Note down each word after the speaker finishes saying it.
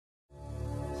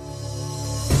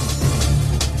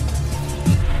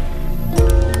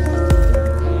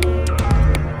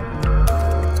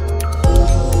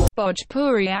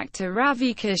Bhojpuri actor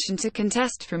Ravi Kishan to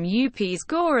contest from UP's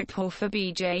Gorakhpur for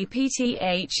BJP.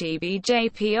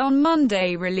 BJP on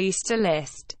Monday released a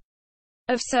list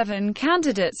of 7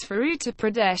 candidates for Uttar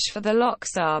Pradesh for the Lok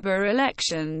Sabha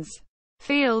elections,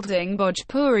 fielding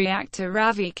Bhojpuri actor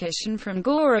Ravi Kishan from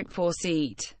Gorakhpur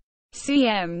seat,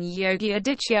 CM Yogi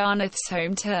Adityanath's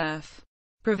home turf.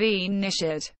 Praveen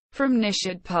Nishad, from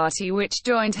Nishad Party, which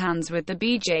joined hands with the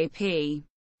BJP,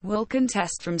 will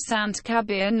contest from Sant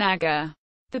Kabir Nagar.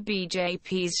 The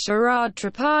BJP's Sharad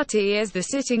Tripathi is the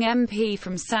sitting MP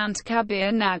from Sant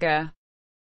Kabir Nagar.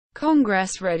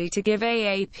 Congress ready to give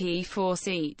AAP 4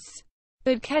 seats.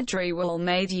 But Kejriwal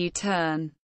made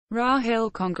U-turn.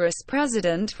 Congress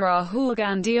President Rahul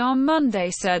Gandhi on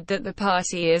Monday said that the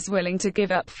party is willing to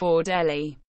give up 4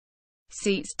 Delhi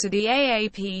seats to the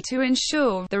AAP to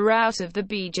ensure the rout of the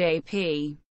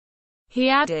BJP. He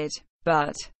added,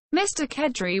 "But Mr.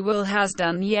 Kejriwal has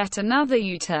done yet another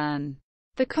U-turn."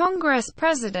 The Congress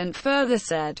president further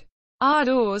said, "Our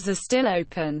doors are still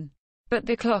open, but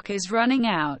the clock is running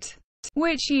out."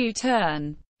 Which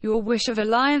U-turn? Your wish of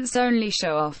alliance only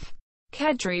show off.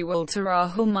 Kejriwal to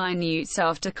Rahul minutes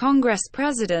after Congress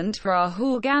President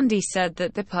Rahul Gandhi said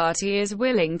that the party is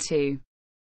willing to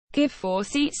give 4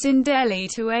 seats in Delhi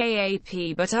to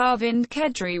AAP, but Arvind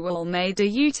Kejriwal made a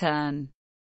U-turn.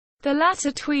 The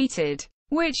latter tweeted,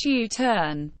 "Which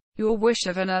U-turn? Your wish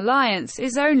of an alliance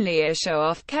is only a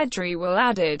show-off." Kejriwal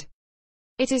added,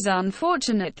 "It is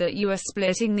unfortunate that you are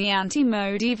splitting the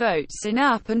anti-Modi votes in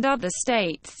UP and other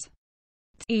states."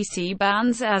 EC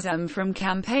bans Azam from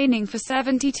campaigning for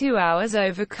 72 hours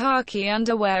over khaki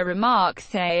underwear.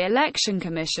 The Election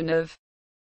Commission of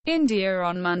India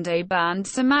on Monday banned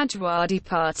Samajwadi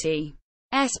Party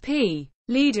 (SP)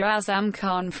 leader Azam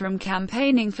Khan from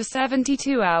campaigning for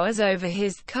 72 hours over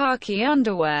his khaki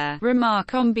underwear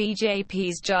remark on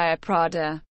BJP's Jaya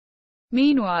Prada.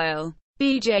 Meanwhile,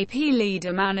 BJP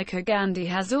leader Maneka Gandhi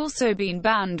has also been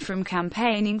banned from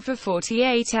campaigning for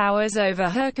 48 hours over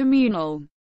her communal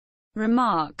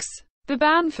remarks. The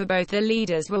ban for both the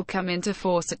leaders will come into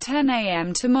force at 10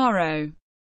 a.m. tomorrow.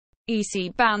 EC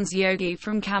bans Yogi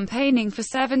from campaigning for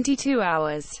 72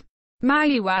 hours.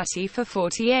 Mayawati for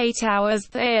 48 hours.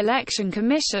 The Election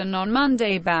Commission on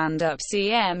Monday banned UP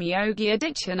CM Yogi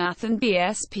Adityanath and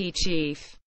BSP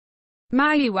chief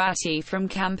Mayawati from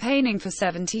campaigning for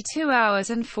 72 hours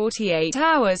and 48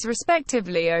 hours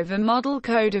respectively over Model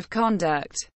Code of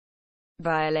Conduct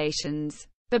violations.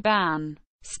 The ban,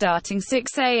 starting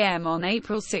 6 a.m. on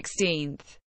April 16,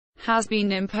 has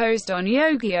been imposed on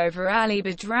Yogi over Ali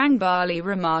Bajrangbali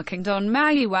remark and on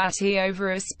Mayawati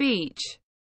over a speech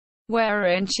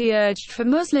wherein she urged for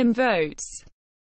Muslim votes.